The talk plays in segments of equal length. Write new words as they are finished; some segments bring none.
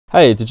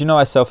Hey, did you know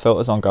I sell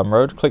filters on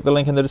Gumroad? Click the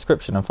link in the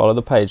description and follow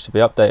the page to be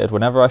updated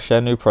whenever I share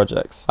new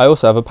projects. I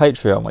also have a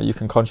Patreon where you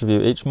can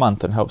contribute each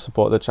month and help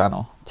support the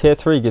channel. Tier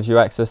 3 gives you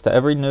access to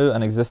every new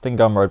and existing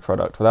Gumroad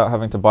product without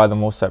having to buy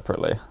them all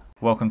separately.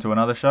 Welcome to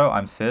another show,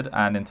 I'm Sid,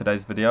 and in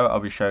today's video I'll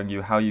be showing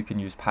you how you can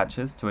use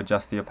patches to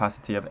adjust the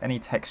opacity of any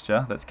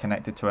texture that's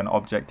connected to an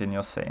object in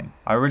your scene.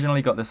 I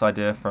originally got this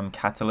idea from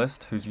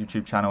Catalyst, whose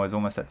YouTube channel is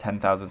almost at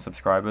 10,000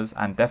 subscribers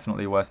and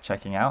definitely worth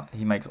checking out.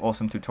 He makes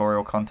awesome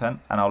tutorial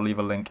content and I'll leave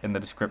a link in the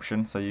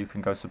description so you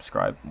can go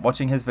subscribe.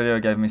 Watching his video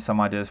gave me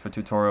some ideas for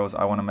tutorials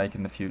I want to make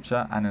in the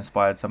future and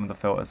inspired some of the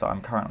filters that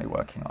I'm currently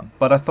working on.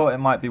 But I thought it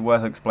might be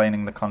worth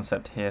explaining the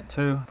concept here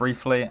too,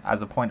 briefly,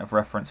 as a point of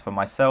reference for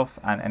myself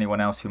and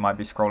anyone else who might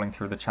be scrolling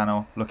through the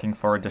channel looking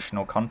for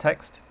additional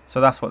context.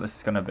 So that's what this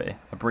is going to be,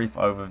 a brief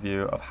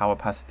overview of how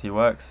opacity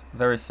works,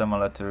 very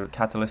similar to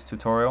Catalyst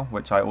tutorial,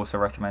 which I also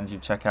recommend you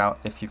check out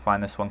if you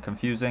find this one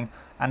confusing,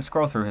 and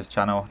scroll through his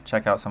channel,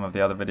 check out some of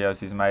the other videos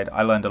he's made.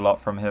 I learned a lot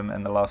from him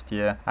in the last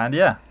year, and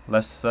yeah,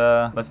 let's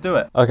do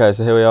it. Okay,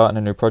 so here we are in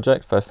a new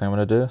project. First thing I'm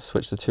going to do,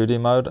 switch to 2D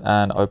mode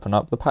and open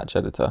up the patch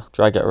editor.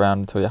 Drag it around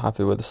until you're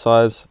happy with the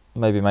size.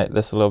 Maybe make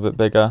this a little bit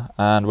bigger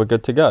and we're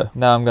good to go.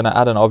 Now I'm going to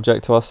add an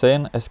object to our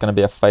scene. It's going to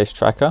be a face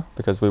tracker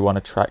because we want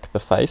to track the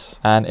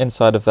face, and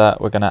inside of that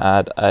we're going to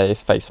add a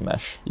face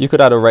mesh. You could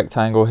add a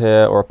rectangle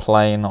here or a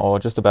plane or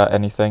just about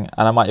anything,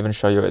 and I might even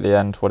show you at the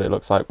end what it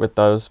looks like with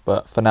those,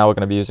 but for now we're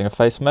going to be using a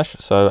face mesh,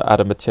 so add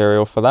a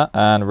material for that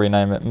and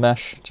rename it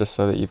mesh just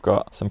so that you've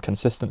got some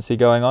consistency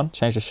going on.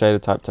 Change the shader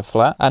type to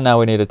flat, and now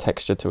we need a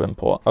texture to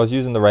import. I was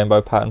using the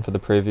rainbow pattern for the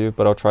preview,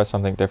 but I'll try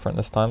something different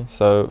this time,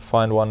 so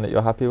find one that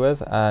you're happy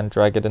with and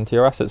drag it into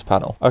your assets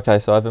panel. Okay,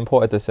 so I've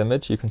imported this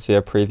image. You can see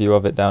a preview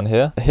of it down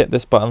here. Hit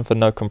this button for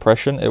no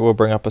compression. It will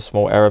bring up a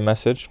small error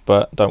message,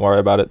 but don't worry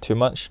about it too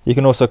much. You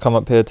can also come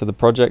up here to the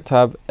project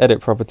tab,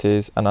 edit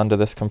properties, and under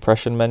this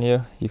compression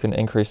menu, you can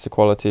increase the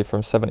quality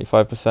from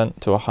 75%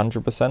 to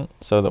 100%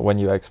 so that when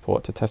you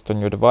export to test on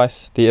your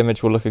device, the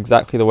image will look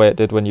exactly the way it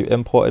did when you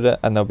imported it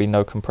and there'll be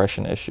no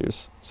compression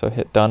issues. So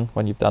hit done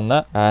when you've done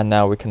that, and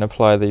now we can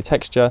apply the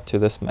texture to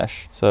this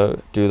mesh.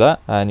 So do that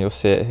and you'll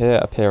see it here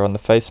appear on the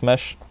face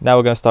mesh. Now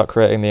we're going to start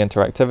creating the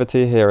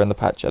interactivity here in the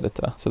patch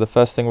editor. So the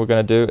first thing we're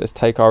going to do is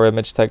take our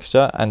image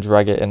texture and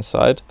drag it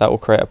inside. That will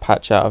create a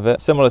patch out of it.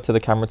 Similar to the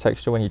camera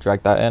texture, when you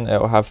drag that in, it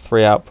will have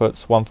three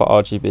outputs, one for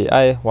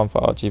RGB-A, one for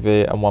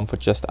RGB, and one for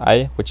just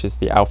A, which is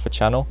the alpha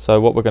channel. So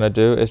what we're going to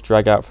do is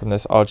drag out from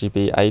this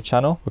RGB-A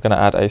channel, we're going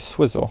to add a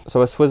swizzle.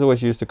 So a swizzle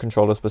is used to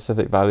control a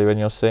specific value in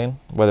your scene,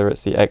 whether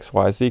it's the X,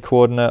 Y, Z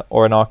coordinate,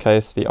 or in our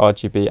case, the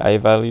RGB-A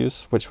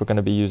values, which we're going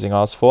to be using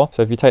ours for.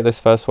 So if you take this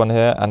first one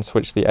here and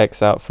switch the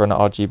X out for an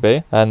RGB,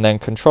 and then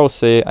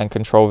Control-C and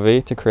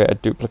Control-V to create a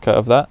duplicate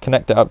of that,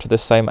 connect it up to the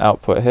same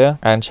output here,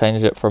 and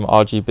change it from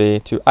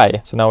RGB to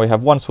A. So now we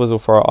have one swizzle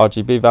for our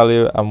RGB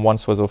value and one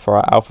swizzle for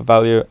our alpha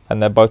value,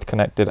 and they're both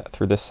connected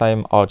through the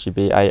same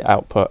RGB-A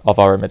output of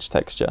our image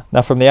texture.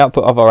 Now from the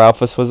output of our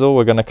alpha swizzle,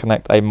 we're going to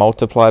connect a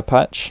multiply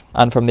patch,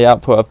 and from the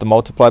output of the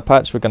multiply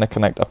patch, we're going to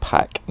connect a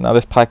pack. Now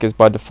this pack is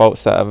by default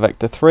set at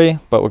vector 3,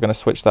 but we're going to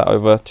switch that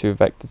over to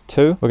vector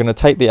 2. We're going to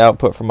take the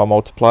output from our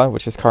multiply,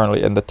 which is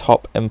currently in the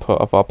top input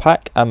of our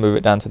pack, and move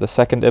it down to the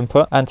second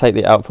input, and take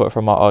the output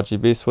from our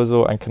RGB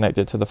swizzle and connect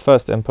it to the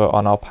first input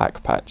on our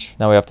pack patch.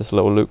 Now we have this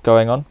little loop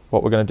going on.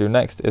 What we're going to do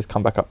next is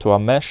come back up to our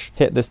mesh,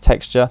 hit this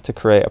texture to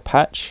create a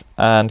patch,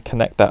 and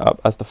connect that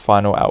up as the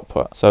final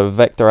output. So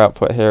vector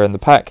output here in the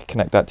pack,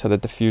 connect that to the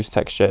diffuse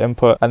texture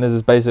input, and this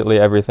is basically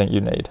everything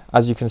you need.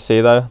 As you can see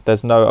though,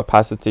 there's no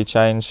opacity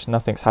change,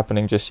 nothing's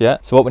happening just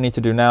yet. So what we need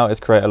to do now is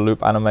create a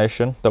loop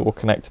animation that will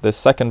connect to this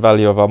second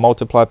value of our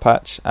multiply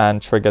patch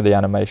and trigger the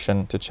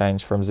animation to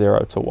change from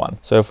 0 to 1.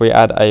 So if we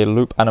add a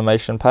loop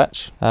animation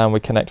patch and we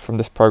connect from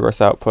this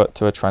progress output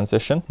to a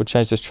transition, we'll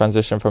change this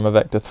transition from a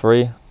vector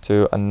 3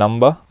 to a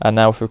number, and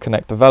now if we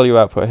connect the value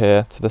output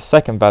here to the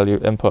second value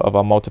input of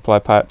our multiply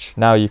patch,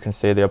 now you can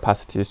see the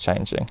opacity is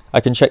changing.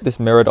 I can check this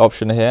mirrored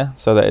option here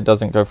so that it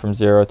doesn't go from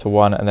 0 to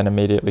 1 and then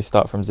immediately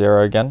start from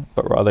 0 again,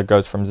 but rather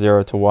goes from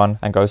 0 to 1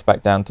 and goes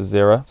back down to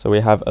 0. So we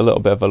have a little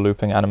bit of a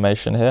looping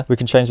animation here. We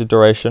can change the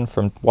duration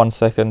from 1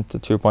 second to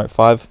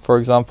 2.5 for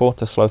example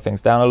to slow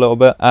things down a little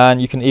bit, and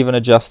you can even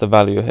adjust the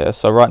value here.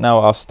 So right now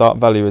our start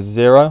value is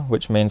 0,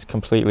 which means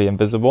completely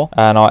invisible,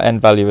 and our end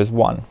value is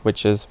 1,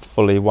 which is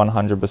fully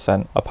 100%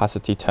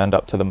 opacity turned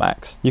up to the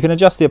max. You can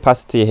adjust the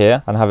opacity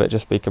here and have it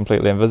just be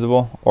completely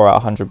invisible or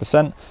at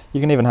 100%.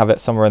 You can even have it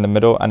somewhere in the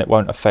middle and it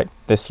won't affect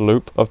this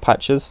loop of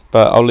patches,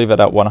 but I'll leave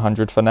it at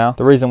 100 for now.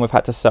 The reason we've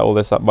had to set all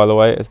this up, by the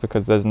way, is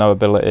because there's no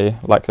ability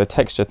like the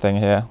texture thing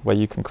here where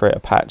you can create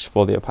a patch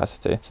for the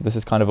opacity. So this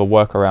is kind of a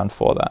workaround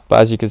for that. But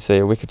as you can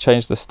see, we could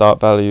change the start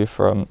value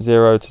from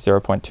 0 to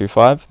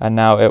 0.25, and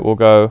now it will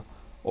go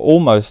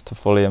almost to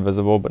fully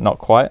invisible, but not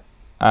quite.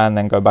 and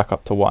then go back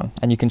up to 1.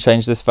 And you can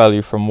change this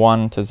value from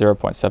 1 to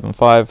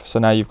 0.75. So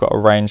now you've got a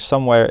range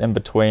somewhere in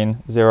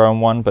between 0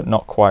 and 1, but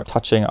not quite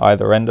touching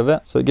either end of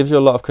it. So it gives you a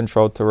lot of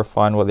control to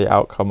refine what the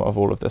outcome of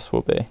all of this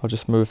will be. I'll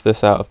just move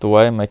this out of the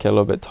way and make it a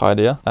little bit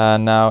tidier.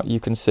 And now you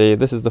can see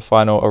this is the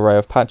final array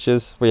of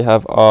patches. We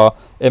have our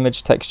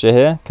image texture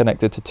here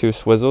connected to 2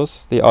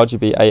 swizzles. The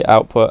RGB8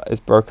 output is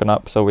broken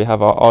up, so we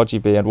have our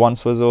RGB in one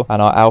swizzle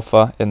and our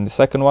alpha in the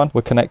second one.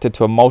 We're connected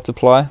to a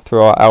multiply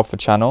through our alpha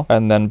channel,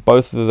 and then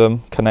both of them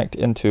connect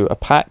into a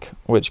pack,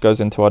 which goes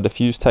into our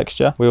diffuse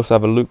texture. We also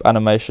have a loop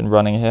animation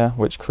running here,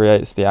 which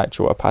creates the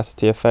actual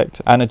opacity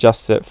effect and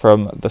adjusts it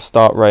from the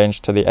start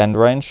range to the end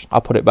range.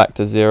 I'll put it back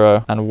to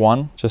 0 and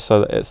 1 just so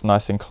that it's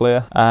nice and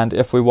clear. And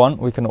if we want,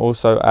 we can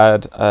also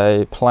add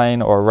a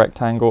plane or a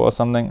rectangle or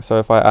something. So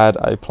if I add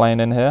a plane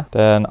in here,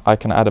 then I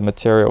can add a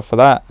material for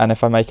that. And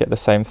if I make it the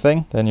same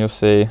thing, then you'll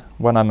see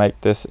when I make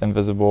this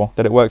invisible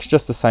that it works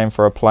just the same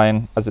for a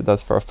plane as it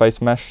does for a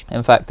face mesh.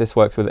 In fact, this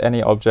works with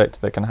any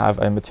object that can have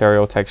a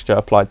material texture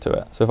applied to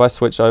it. So if I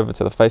switch over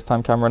to the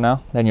FaceTime camera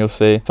now, then you'll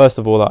see first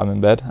of all that I'm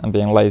in bed and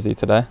being lazy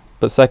today.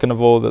 But second of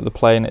all, that the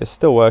plane is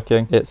still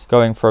working. It's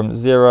going from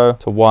 0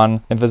 to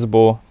 1,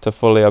 invisible to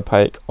fully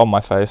opaque on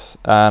my face.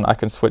 And I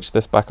can switch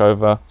this back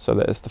over so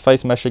that it's the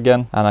face mesh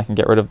again, and I can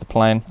get rid of the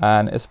plane.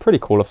 And it's a pretty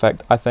cool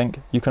effect, I think.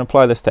 You can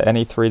apply this to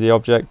any 3D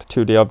object,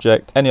 2D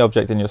object, any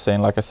object in your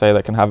scene, like I say,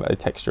 that can have a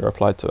texture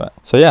applied to it.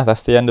 So yeah,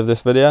 that's the end of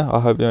this video.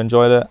 I hope you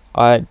enjoyed it.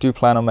 I do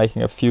plan on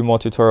making a few more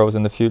tutorials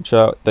in the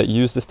future that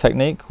use this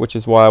technique, which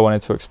is why I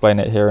wanted to explain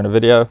it here in a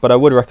video. But I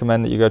would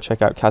recommend that you go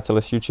check out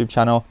Catalyst's YouTube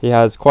channel. He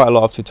has quite a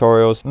lot of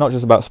tutorials, not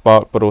just about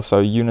Spark, but also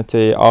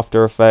Unity,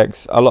 After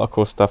Effects, a lot of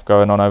cool stuff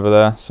going on over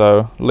there.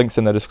 So links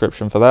in the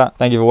description for that.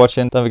 Thank you for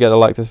watching. Don't forget to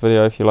like this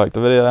video if you liked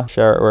the video,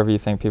 share it wherever you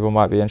think people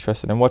might be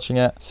interested in watching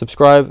it.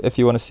 Subscribe if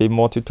you want to see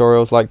more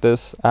tutorials like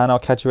this, and I'll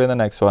catch you in the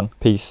next one.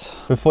 Peace.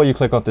 Before you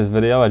click off this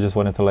video, I just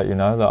wanted to let you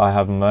know that I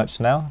have merch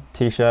now.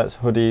 T-shirts,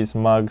 hoodies,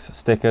 mugs,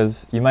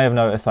 stickers. You may have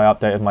noticed I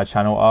updated my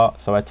channel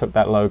art, so I took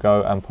that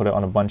logo and put it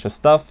on a bunch of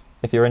stuff.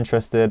 If you're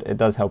interested, it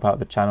does help out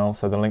the channel,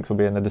 so the links will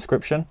be in the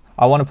description.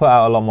 I want to put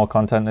out a lot more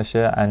content this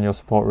year, and your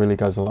support really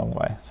goes a long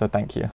way, so thank you.